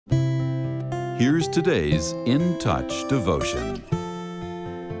Here's today's In Touch devotion.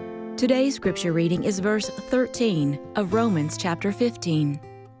 Today's scripture reading is verse 13 of Romans chapter 15.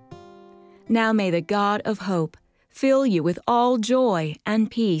 Now may the God of hope fill you with all joy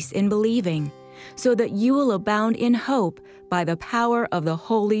and peace in believing, so that you will abound in hope by the power of the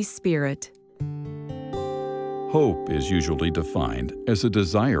Holy Spirit. Hope is usually defined as a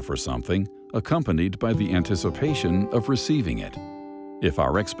desire for something accompanied by the anticipation of receiving it. If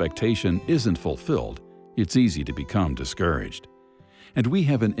our expectation isn't fulfilled, it's easy to become discouraged. And we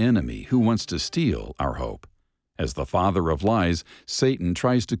have an enemy who wants to steal our hope. As the father of lies, Satan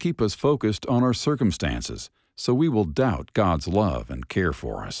tries to keep us focused on our circumstances, so we will doubt God's love and care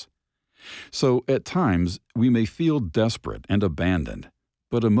for us. So at times, we may feel desperate and abandoned,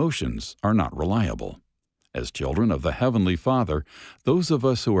 but emotions are not reliable. As children of the Heavenly Father, those of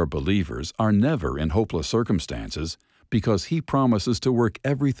us who are believers are never in hopeless circumstances because He promises to work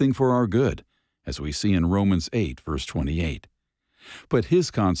everything for our good, as we see in Romans 8, verse 28. But His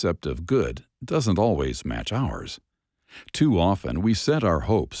concept of good doesn't always match ours. Too often we set our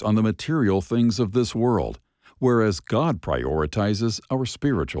hopes on the material things of this world, whereas God prioritizes our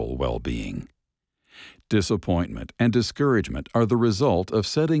spiritual well-being. Disappointment and discouragement are the result of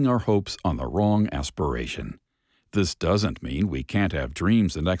setting our hopes on the wrong aspiration. This doesn't mean we can't have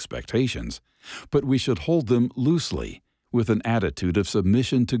dreams and expectations, but we should hold them loosely, with an attitude of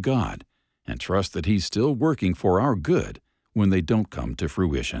submission to God, and trust that He's still working for our good when they don't come to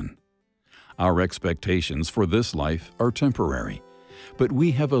fruition. Our expectations for this life are temporary, but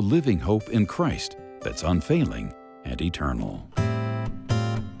we have a living hope in Christ that's unfailing and eternal.